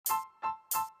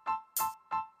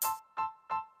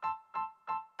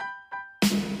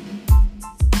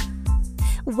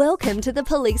Welcome to the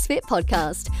Police Fit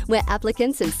podcast, where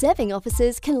applicants and serving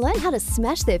officers can learn how to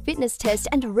smash their fitness test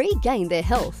and regain their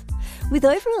health. With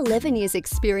over 11 years'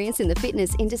 experience in the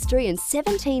fitness industry and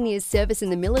 17 years' service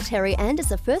in the military and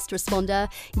as a first responder,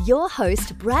 your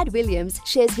host, Brad Williams,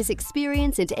 shares his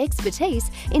experience and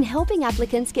expertise in helping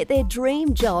applicants get their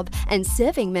dream job and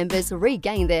serving members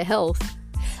regain their health.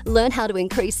 Learn how to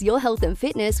increase your health and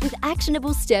fitness with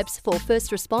actionable steps for first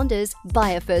responders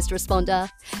by a first responder.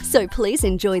 So please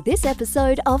enjoy this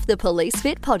episode of the Police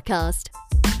Fit podcast.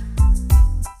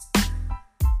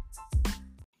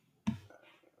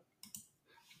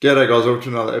 G'day guys, welcome to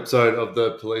another episode of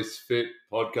the Police Fit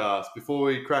podcast. Before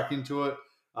we crack into it,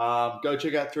 go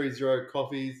check out 30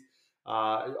 Coffees.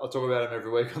 I'll talk about them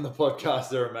every week on the podcast.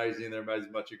 They're amazing. They're an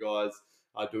amazing bunch of guys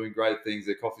doing great things.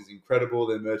 Their coffee's incredible.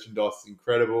 Their merchandise is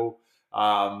incredible.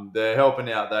 They're helping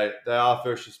out. They are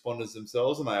first responders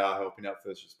themselves, and they are helping out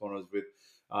first responders with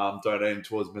donating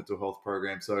towards mental health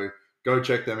programs. So go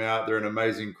check them out. They're an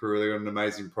amazing crew. They're an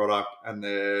amazing product, and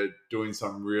they're doing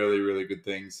some really, really good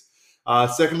things.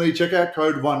 Secondly, check out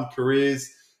Code 1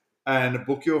 Careers and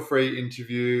book your free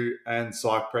interview and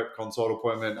psych prep consult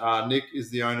appointment. Nick is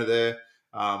the owner there.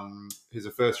 He's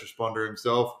a first responder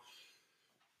himself.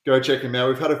 Go check him out.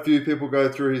 We've had a few people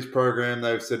go through his program.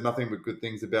 They've said nothing but good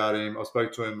things about him. I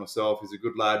spoke to him myself. He's a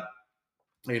good lad.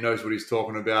 He knows what he's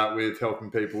talking about with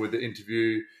helping people with the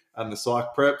interview and the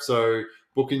psych prep. So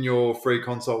book in your free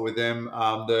consult with them.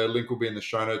 The link will be in the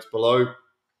show notes below.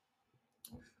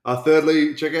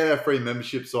 Thirdly, check out our free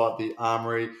membership site, The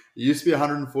Armory. It used to be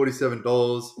 $147,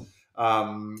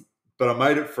 but I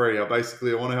made it free. I want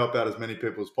to help out as many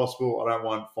people as possible. I don't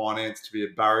want finance to be a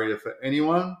barrier for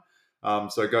anyone.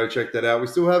 So go check that out. We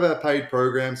still have our paid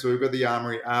program. So we've got the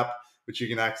Armory app, which you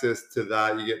can access to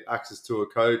that. You get access to a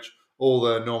coach, all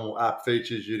the normal app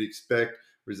features you'd expect,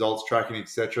 results tracking,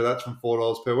 etc. That's from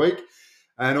 $4 per week.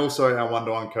 And also our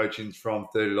one-to-one coaching is from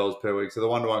 $30 per week. So the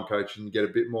one-to-one coaching, you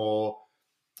get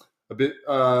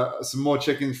some more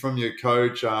check-ins from your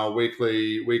coach,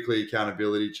 weekly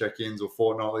accountability check-ins or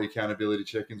fortnightly accountability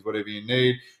check-ins, whatever you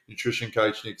need, nutrition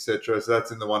coaching, etc. So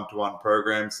that's in the one-to-one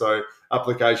program. So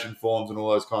application forms and all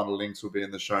those kind of links will be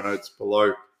in the show notes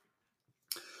below.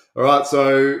 All right,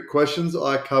 so questions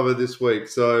I covered this week.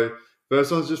 So first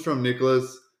one's just from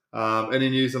Nicholas. Any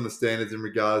news on the standards in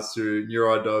regards to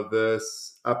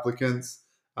neurodiverse applicants,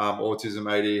 autism,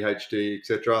 ADHD,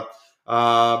 etc.?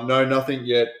 No, nothing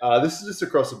yet. This is just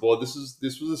across the board. This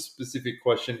was a specific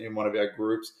question in one of our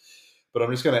groups, but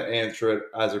I'm just going to answer it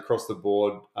as across the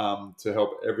board to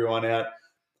help everyone out.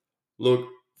 Look,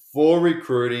 for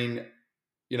recruiting,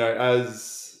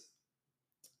 as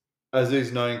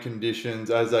these known conditions,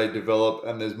 as they develop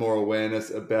and there's more awareness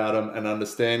about them and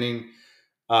understanding,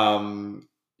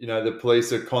 the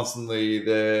police are constantly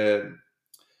there.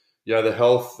 The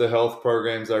health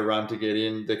programs they run to get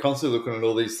in, they're constantly looking at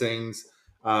all these things,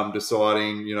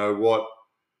 deciding,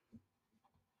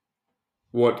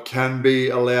 what can be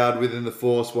allowed within the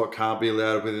force, what can't be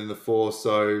allowed within the force.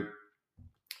 So,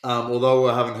 although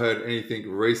I haven't heard anything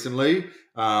recently,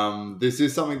 this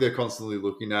is something they're constantly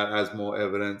looking at as more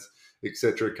evidence,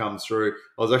 etc., comes through.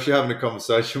 I was actually having a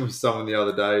conversation with someone the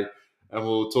other day, and we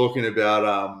were talking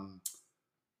about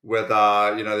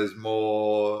whether there's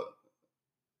more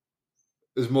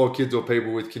kids or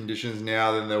people with conditions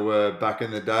now than there were back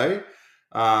in the day.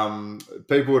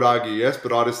 People would argue yes,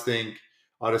 but I just think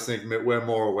we're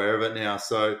more aware of it now.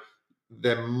 So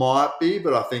there might be,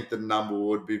 but I think the number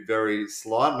would be very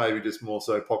slight, maybe just more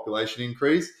so population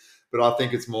increase. But I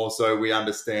think it's more so we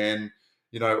understand,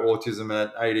 autism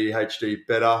and ADHD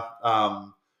better,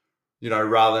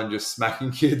 rather than just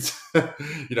smacking kids,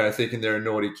 thinking they're a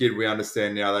naughty kid. We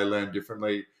understand now they learn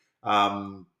differently.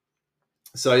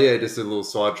 So yeah, just a little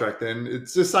sidetrack. Then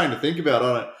it's just something to think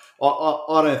about.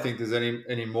 I don't think there's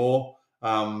any more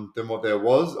than what there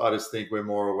was. I just think we're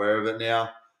more aware of it now.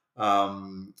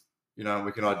 And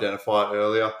we can identify it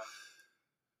earlier.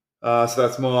 So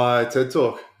that's my TED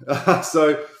Talk.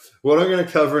 So what I'm going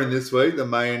to cover in this week, the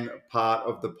main part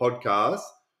of the podcast,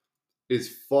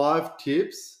 is 5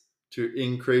 tips to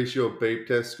increase your beep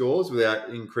test scores without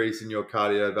increasing your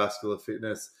cardiovascular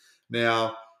fitness.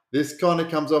 Now, this kind of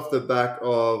comes off the back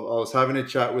of, I was having a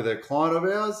chat with a client of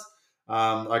ours.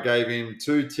 I gave him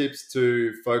 2 tips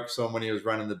to focus on when he was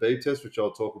running the beep test, which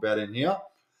I'll talk about in here.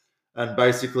 And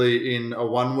basically in a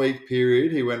 1-week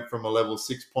period, he went from a level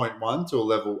 6.1 to a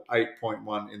level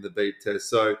 8.1 in the beep test.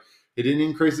 So he didn't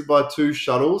increase it by 2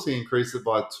 shuttles, he increased it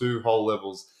by 2 whole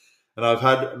levels. And I've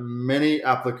had many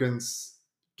applicants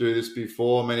do this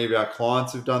before. Many of our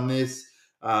clients have done this,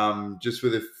 just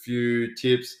with a few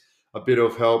tips. a bit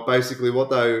of help. Basically, what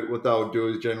they'll do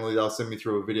is generally they'll send me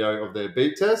through a video of their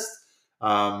beep test.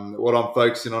 What I'm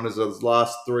focusing on is those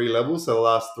last 3 levels, so the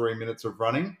last 3 minutes of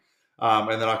running,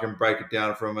 and then I can break it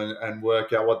down for them and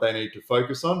work out what they need to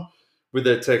focus on with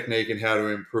their technique and how to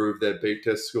improve their beep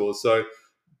test scores. So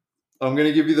I'm going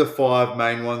to give you the 5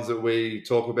 main ones that we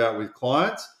talk about with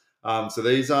clients. So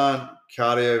these aren't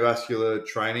cardiovascular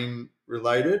training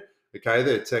related, okay?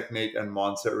 They're technique and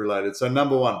mindset related. So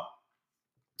number 1,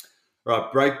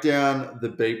 right, break down the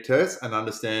beep test and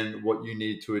understand what you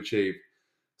need to achieve.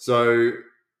 So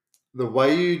the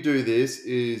way you do this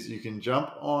is you can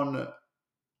jump on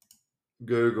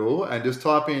Google and just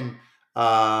type in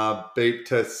beep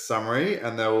test summary,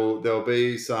 and there'll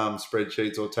be some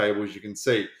spreadsheets or tables you can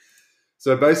see.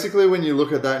 So basically, when you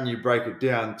look at that and you break it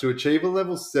down, to achieve a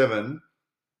level 7,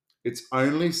 it's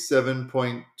only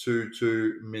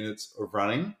 7.22 minutes of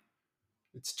running.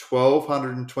 It's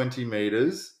 1,220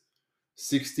 meters,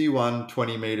 61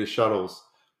 20-meter shuttles.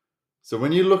 So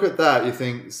when you look at that, you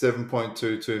think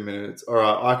 7.22 minutes. All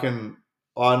right,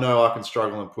 I know I can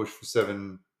struggle and push for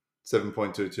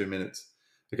 7.22 minutes.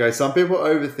 Okay, some people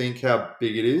overthink how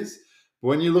big it is. But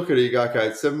when you look at it, you go, okay,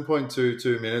 it's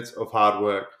 7.22 minutes of hard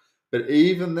work. But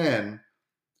even then,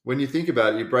 when you think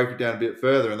about it, you break it down a bit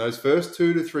further, and those first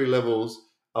 2 to 3 levels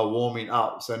are warming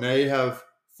up. So now you have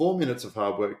 4 minutes of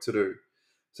hard work to do.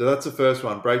 So that's the first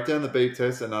one. Break down the beep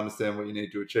test and understand what you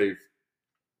need to achieve.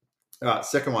 All right,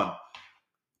 second one.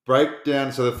 Break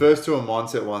down, so the first 2 are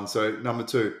mindset ones. So number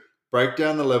 2, break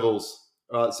down the levels.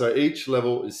 All right, so each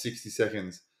level is 60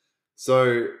 seconds.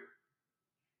 So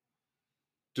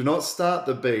do not start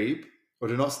the beep or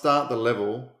do not start the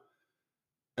level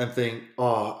and think,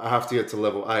 oh, I have to get to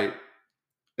level 8.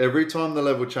 Every time the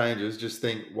level changes, just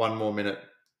think 1 more minute.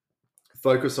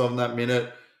 Focus on that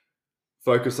minute,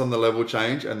 focus on the level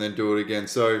change, and then do it again.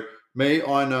 So me,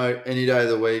 I know any day of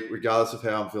the week, regardless of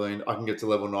how I'm feeling, I can get to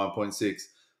level 9.6.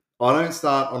 I don't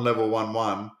start on level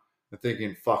 1.1 and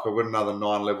thinking, fuck, I've got another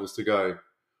 9 levels to go.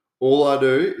 All I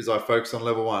do is I focus on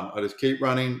level 1. I just keep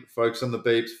running, focus on the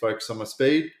beeps, focus on my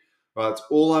speed. Right, it's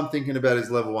all I'm thinking about is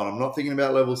level 1. I'm not thinking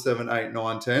about level 7, 8,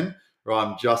 9, 10. Right,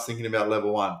 I'm just thinking about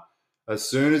level 1. As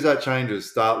soon as that changes,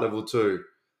 start level 2.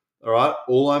 All right,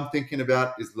 all I'm thinking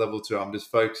about is level 2. I'm just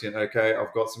focusing, okay,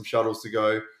 I've got some shuttles to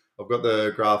go. I've got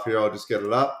the graph here, I'll just get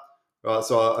it up. Right,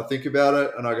 so I think about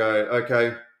it and I go,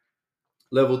 okay,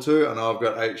 level 2, and I've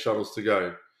got 8 shuttles to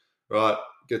go. Right,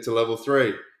 get to level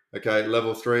 3. Okay,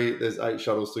 level 3, there's 8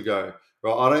 shuttles to go.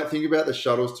 Right, I don't think about the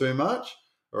shuttles too much.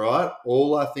 All right,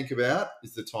 all I think about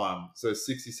is the time. So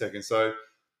 60 seconds. So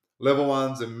level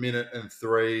 1's a minute and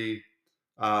 3.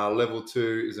 Level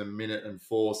 2 is a minute and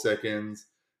 4 seconds.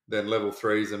 Then level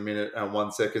 3 is a minute and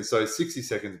 1 second. So 60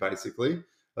 seconds basically.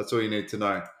 That's all you need to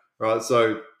know. All right,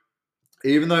 so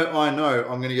even though I know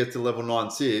I'm going to get to level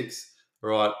 9.6,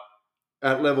 right,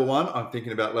 at level 1, I'm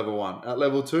thinking about level 1. At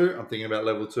level 2, I'm thinking about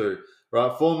level 2.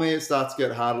 Right, for me, it starts to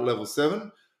get hard at level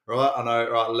 7. Right, I know,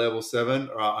 right, level 7,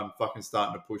 right, I'm fucking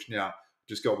starting to push now.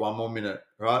 Just got 1 more minute,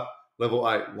 right? Level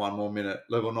 8, 1 more minute.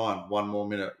 Level 9, 1 more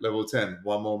minute. Level 10,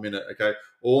 1 more minute, okay?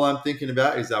 All I'm thinking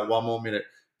about is that 1 more minute.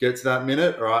 Get to that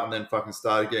minute, all right, and then fucking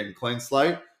start again. Clean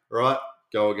slate, all right,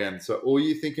 go again. So all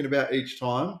you're thinking about each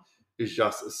time is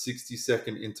just a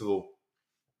 60-second interval.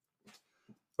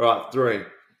 All right, 3.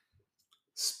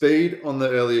 Speed on the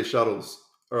earlier shuttles.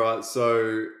 All right,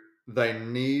 so they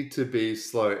need to be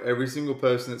slow. Every single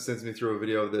person that sends me through a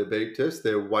video of their beep test,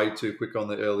 they're way too quick on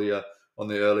the earlier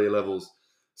levels.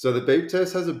 So the beep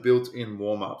test has a built-in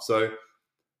warm-up. So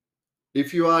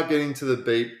if you are getting to the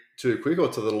beep too quick or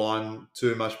to the line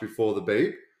too much before the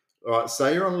beep, all right,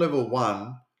 say you're on level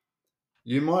 1,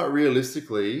 you might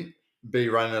realistically be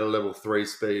running at a level 3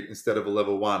 speed instead of a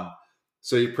level 1.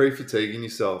 So you're pre-fatiguing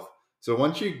yourself. So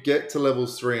once you get to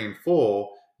levels 3 and 4,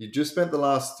 you just spent the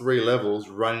last 3 levels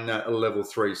running at a level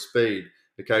 3 speed.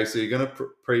 Okay, so you're going to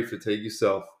pre-fatigue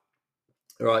yourself.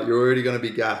 All right, you're already going to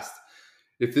be gassed.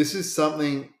 If this is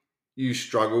something you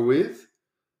struggle with,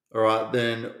 all right,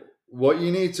 then what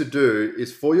you need to do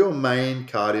is for your main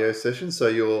cardio session, so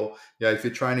if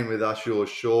you're training with us, your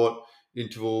short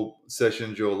interval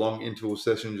sessions, your long interval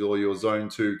sessions, or your zone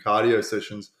 2 cardio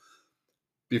sessions,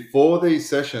 before these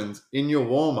sessions, in your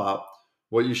warm-up,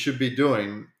 what you should be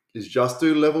doing is just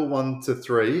do level 1 to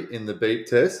 3 in the beep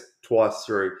test twice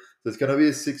through. So it's going to be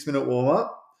a 6-minute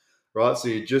warm-up, right? So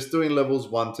you're just doing levels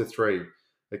 1 to 3,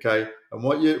 okay?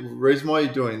 And reason why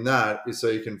you're doing that is so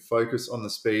you can focus on the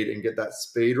speed and get that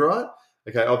speed right.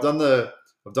 Okay, I've done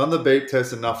the beep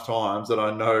test enough times that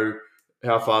I know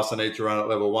how fast I need to run at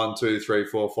level 1, 2, 3,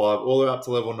 4, 5, all the way up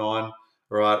to level 9, all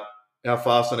right? How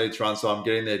fast I need to run, so I'm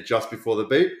getting there just before the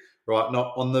beep, right?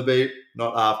 Not on the beat,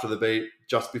 not after the beat,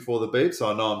 just before the beat, so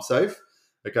I know I'm safe.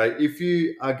 Okay, if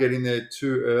you are getting there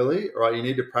too early, right, you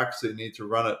need to practice it, you need to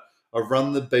run it. I've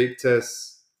run the beep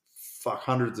test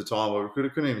hundreds of times. I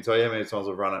couldn't even tell you how many times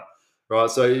I've run it. Right,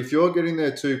 so if you're getting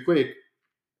there too quick,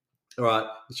 all right,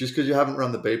 it's just because you haven't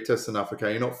run the beep test enough.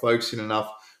 Okay, you're not focusing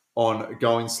enough on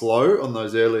going slow on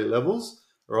those early levels.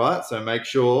 All right, so make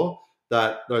sure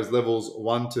that those levels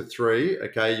 1 to 3,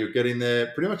 okay, you're getting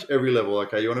there pretty much every level.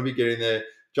 Okay, you want to be getting there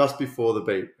just before the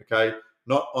beat. Okay,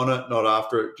 not on it, not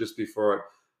after it, just before it.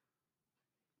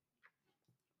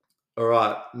 All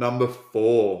right, number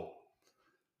 4.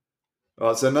 All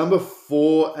right, so number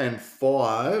 4 and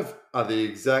 5 are the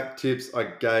exact tips I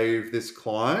gave this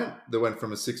client that went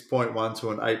from a 6.1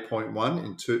 to an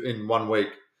 8.1 in 1 week.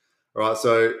 All right,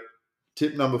 so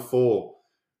tip number 4,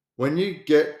 when you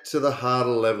get to the harder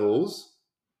levels,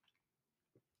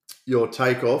 your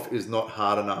takeoff is not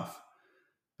hard enough.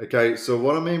 Okay, so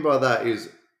what I mean by that is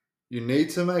you need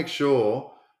to make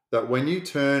sure that when you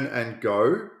turn and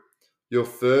go, your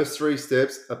first 3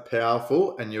 steps are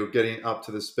powerful and you're getting up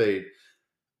to the speed.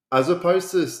 As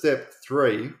opposed to step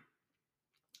 3,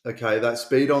 okay, that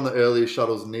speed on the earlier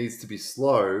shuttles needs to be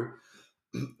slow.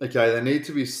 Okay, they need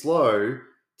to be slow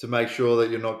to make sure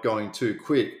that you're not going too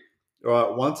quick. All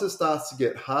right, once it starts to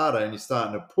get harder and you're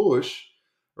starting to push,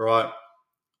 right,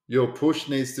 your push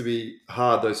needs to be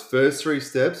hard. Those first 3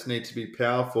 steps need to be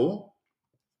powerful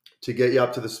to get you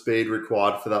up to the speed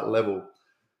required for that level.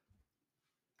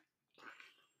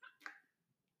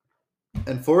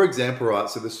 And for example, right,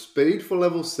 so the speed for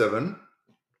level 7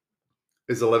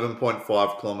 is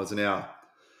 11.5 kilometers an hour.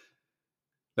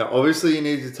 Now, obviously, you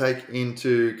need to take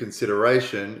into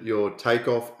consideration your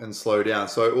takeoff and slow down.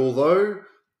 So although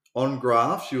on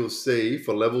graphs you'll see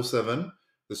for level 7,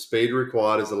 the speed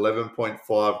required is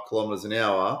 11.5 kilometers an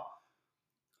hour,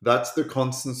 that's the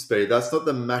constant speed. That's not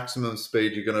the maximum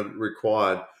speed you're going to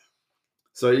require.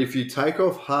 So if you take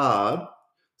off hard,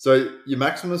 so your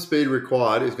maximum speed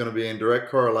required is going to be in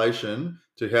direct correlation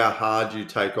to how hard you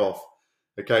take off.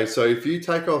 Okay, so if you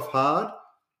take off hard,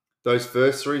 those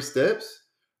first 3 steps,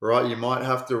 right, you might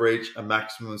have to reach a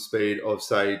maximum speed of,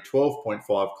 say,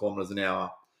 12.5 kilometers an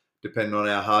hour, depending on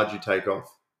how hard you take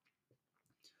off.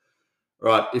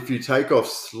 Right, if you take off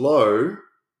slow,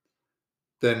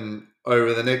 then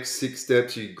over the next 6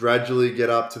 steps, you gradually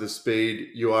get up to the speed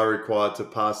you are required to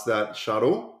pass that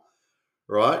shuttle,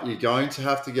 right? You're going to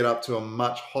have to get up to a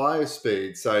much higher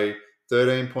speed, say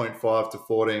 13.5 to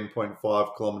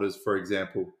 14.5 kilometers, for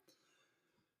example,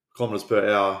 kilometers per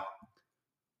hour.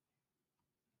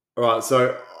 All right,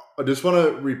 so I just want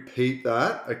to repeat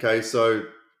that. Okay, so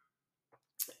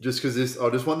just because I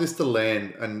just want this to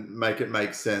land and make it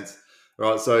make sense.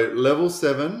 All right, so level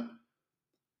 7,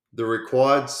 the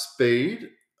required speed,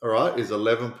 all right, is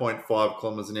 11.5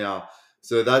 kilometers an hour.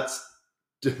 So that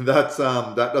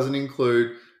doesn't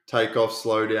include takeoff,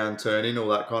 slow down, turning, all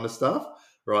that kind of stuff.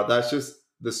 Right, that's just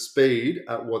the speed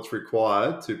at what's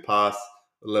required to pass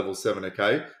level 7.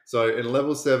 Okay, so in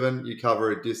level 7, you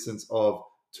cover a distance of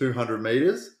 200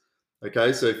 meters.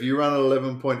 Okay, so if you run at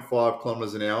 11.5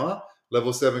 kilometers an hour,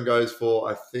 level 7 goes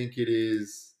for, I think it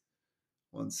is,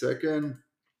 one second.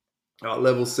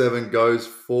 Level 7 goes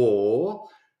for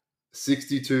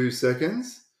 62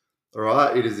 seconds. All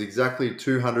right, it is exactly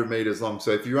 200 meters long.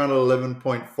 So if you run at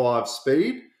 11.5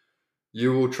 speed,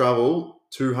 you will travel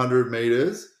 200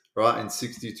 meters, right, in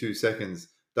 62 seconds.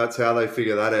 That's how they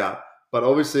figure that out. But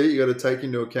obviously, you got to take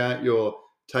into account your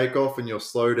takeoff and your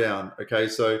slow down. Okay,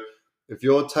 so if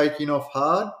you're taking off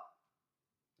hard,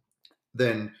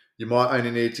 then you might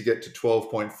only need to get to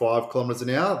 12.5 kilometers an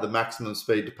hour, the maximum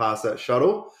speed to pass that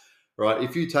shuttle. Right?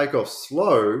 If you take off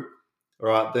slow, all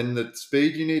right, then the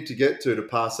speed you need to get to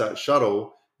pass that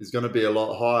shuttle is going to be a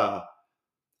lot higher.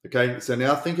 Okay, so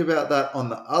now think about that on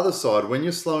the other side. When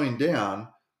you're slowing down,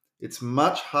 it's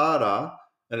much harder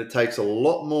and it takes a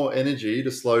lot more energy to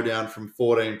slow down from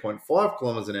 14.5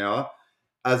 kilometers an hour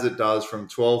as it does from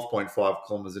 12.5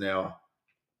 kilometers an hour.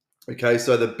 Okay,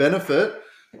 so the benefit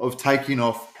of taking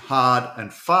off hard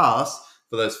and fast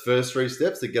for those first 3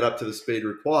 steps to get up to the speed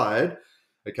required,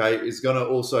 okay, is going to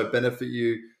also benefit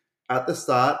you at the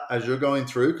start as you're going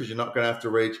through, because you're not going to have to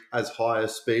reach as high a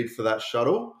speed for that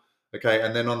shuttle. Okay,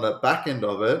 and then on the back end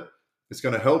of it, it's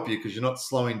going to help you because you're not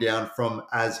slowing down from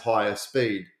as high a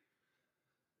speed.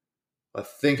 I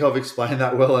think I've explained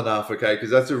that well enough, okay, because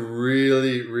that's a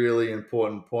really, really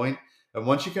important point. And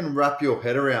once you can wrap your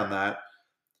head around that,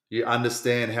 you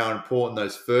understand how important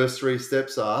those first 3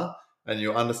 steps are, and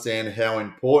you'll understand how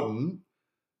important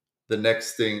the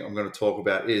next thing I'm going to talk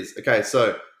about is. Okay,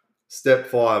 so step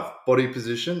 5, body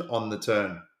position on the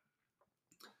turn.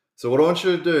 So what I want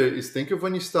you to do is think of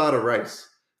when you start a race.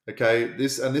 Okay,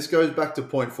 this goes back to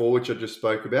point 4, which I just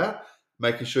spoke about,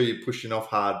 making sure you're pushing off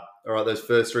hard. All right, those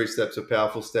first 3 steps are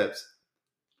powerful steps.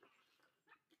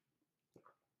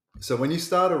 So when you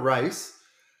start a race,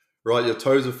 right, your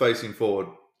toes are facing forward.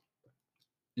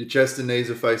 Your chest and knees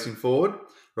are facing forward,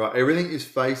 right? Everything is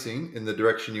facing in the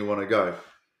direction you want to go.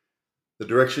 The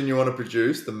direction you want to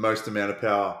produce the most amount of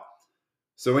power.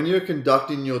 So when you're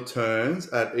conducting your turns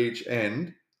at each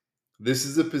end, this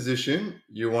is the position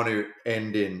you want to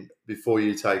end in before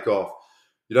you take off.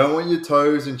 You don't want your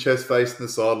toes and chest facing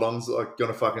the sidelines like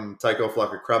gonna fucking take off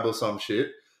like a crab or some shit,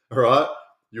 all right?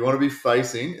 You want to be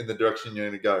facing in the direction you're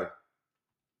going to go.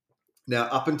 Now,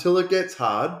 up until it gets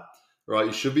hard, right,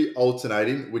 you should be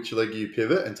alternating which leg you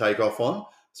pivot and take off on,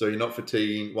 so you're not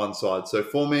fatiguing one side. So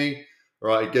for me,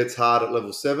 right, it gets hard at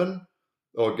level 7,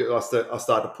 or I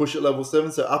start to push at level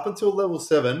 7. So up until level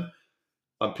 7,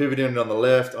 I'm pivoting on the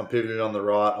left, I'm pivoting on the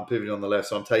right, I'm pivoting on the left.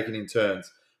 So I'm taking in turns.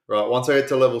 Right, once I get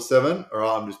to level 7, all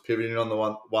right, I'm just pivoting on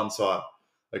the one side.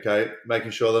 Okay,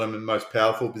 making sure that I'm in the most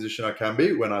powerful position I can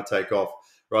be when I take off.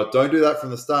 Right, don't do that from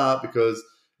the start, because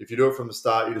if you do it from the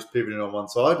start, you're just pivoting on one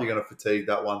side, you're going to fatigue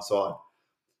that one side.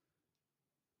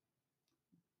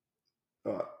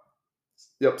 All right.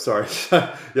 Yep, sorry.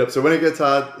 Yep, so when it gets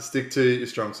hard, stick to your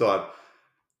strong side.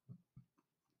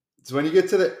 So when you get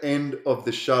to the end of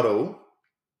the shuttle,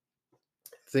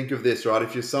 think of this, right?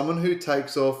 If you're someone who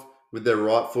takes off with their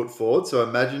right foot forward, so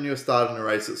imagine you're starting a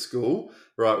race at school,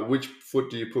 right? Which foot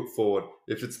do you put forward?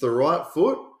 If it's the right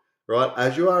foot, right,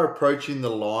 as you are approaching the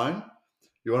line,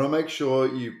 you want to make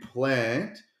sure you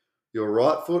plant your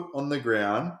right foot on the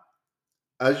ground.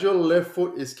 As your left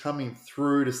foot is coming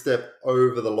through to step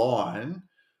over the line,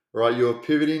 right, you're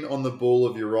pivoting on the ball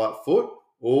of your right foot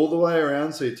all the way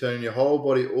around. So you're turning your whole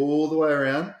body all the way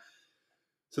around,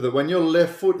 so that when your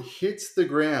left foot hits the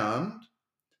ground,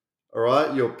 all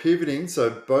right, you're pivoting. So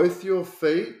both your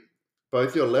feet,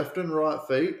 both your left and right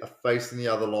feet are facing the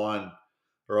other line,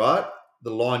 all right? The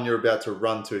line you're about to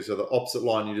run to, so the opposite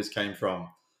line you just came from,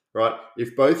 right?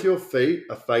 If both your feet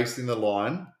are facing the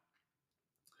line,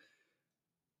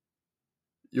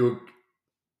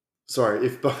 sorry,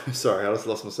 I just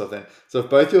lost myself then. So if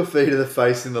both your feet are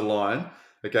facing the line,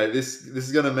 okay, this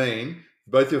is going to mean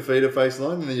both your feet are facing the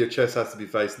line, and then your chest has to be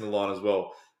facing the line as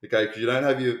well, okay? Because you're not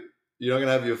going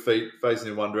to have your feet facing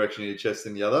in one direction and your chest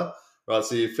in the other, right?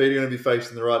 So your feet are going to be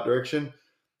facing the right direction,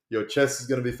 your chest is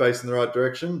going to be facing the right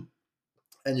direction,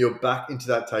 and you're back into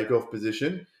that takeoff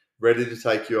position, ready to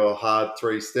take your hard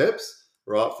 3 steps,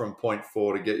 right, from point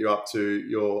 4 to get you up to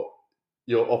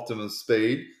your optimum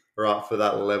speed, right, for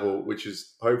that level, which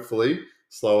is hopefully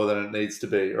slower than it needs to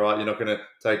be, right? You're not going to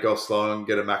take off slow and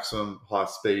get a maximum high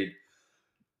speed.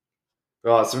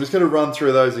 Right, so I'm just going to run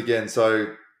through those again.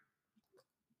 So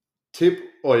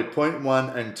point 1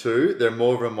 and 2, they're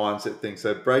more of a mindset thing.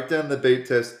 So break down the beep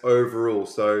test overall.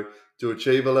 So to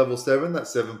achieve a level 7,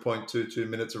 that's 7.22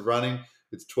 minutes of running.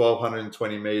 It's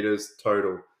 1,220 meters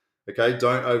total. Okay,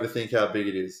 don't overthink how big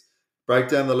it is. Break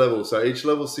down the level. So each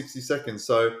level 60 seconds.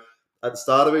 So at the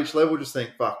start of each level, just think,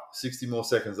 fuck, 60 more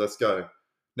seconds, let's go.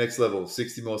 Next level,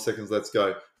 60 more seconds, let's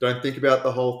go. Don't think about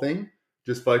the whole thing.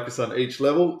 Just focus on each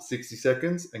level, 60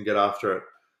 seconds, and get after it.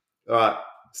 All right,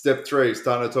 step 3,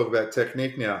 starting to talk about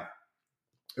technique now.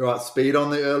 All right, speed on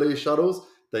the earlier shuttles,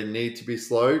 they need to be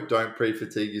slow. Don't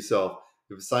pre-fatigue yourself.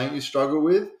 If it's something you struggle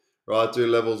with, right, do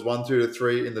levels 1, 2 to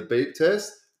 3 in the beep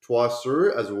test, twice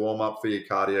through as a warm-up for your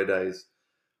cardio days.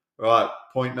 All right,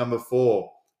 point number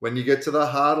 4. When you get to the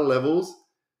harder levels,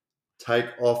 take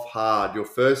off hard. Your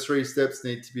first 3 steps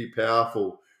need to be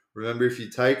powerful. Remember, if you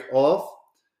take off,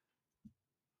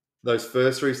 those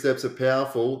first 3 steps are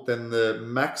powerful, then the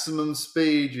maximum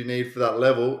speed you need for that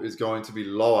level is going to be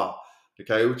lower,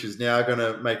 okay, which is now going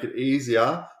to make it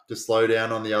easier to slow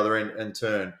down on the other end and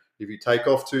turn. If you take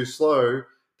off too slow,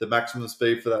 the maximum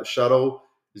speed for that shuttle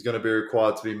is going to be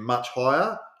required to be much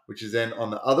higher, which is then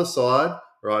on the other side,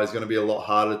 right, is going to be a lot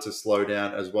harder to slow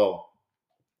down as well.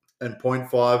 And point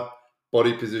 5,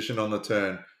 body position on the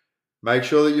turn. Make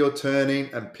sure that you're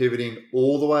turning and pivoting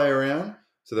all the way around,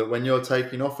 so that when you're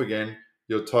taking off again,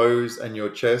 your toes and your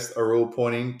chest are all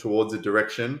pointing towards the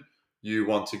direction you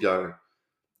want to go.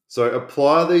 So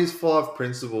apply these 5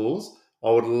 principles.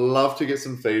 I would love to get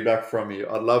some feedback from you.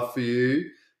 I'd love for you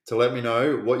to let me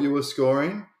know what you were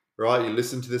scoring, right? You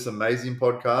listened to this amazing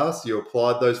podcast, you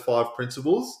applied those 5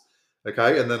 principles,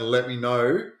 okay? And then let me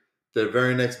know the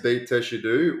very next beep test you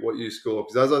do, what you score.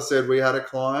 Because as I said, we had a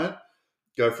client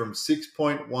go from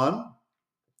 6.1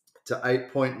 to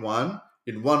 8.1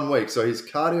 in 1 week. So his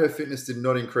cardio fitness did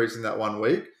not increase in that 1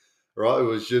 week, right? It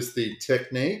was just the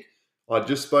technique I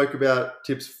just spoke about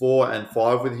tips 4 and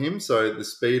 5 with him. So the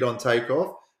speed on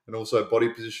takeoff and also body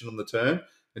position on the turn.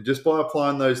 And just by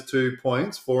applying those 2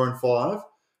 points, 4 and 5,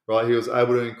 right, he was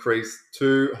able to increase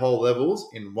 2 whole levels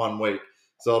in 1 week.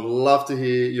 So I'd love to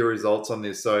hear your results on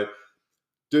this. So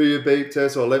do your beep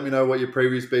test, or let me know what your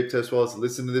previous beep test was.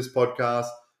 Listen to this podcast,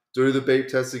 do the beep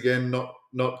test again,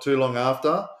 not too long after,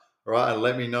 all right, and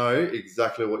let me know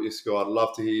exactly what you scored. I'd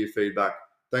love to hear your feedback.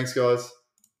 Thanks, guys.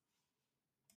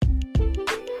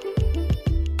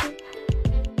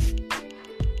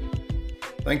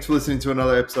 Thanks for listening to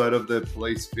another episode of the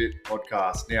Police Fit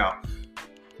podcast. Now,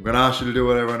 I'm going to ask you to do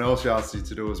what everyone else asks you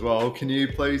to do as well. Can you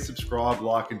please subscribe,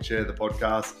 like, and share the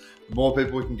podcast? The more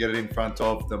people we can get it in front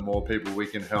of, the more people we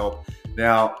can help.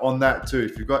 Now, on that too,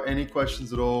 if you've got any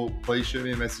questions at all, please shoot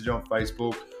me a message on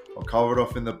Facebook. I'll cover it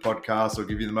off in the podcast. I'll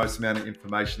give you the most amount of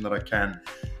information that I can.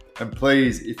 And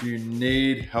please, if you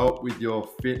need help with your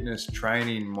fitness,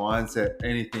 training, mindset,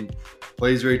 anything,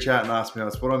 please reach out and ask me.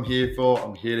 That's what I'm here for.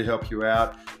 I'm here to help you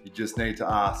out. You just need to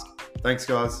ask. Thanks,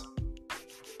 guys.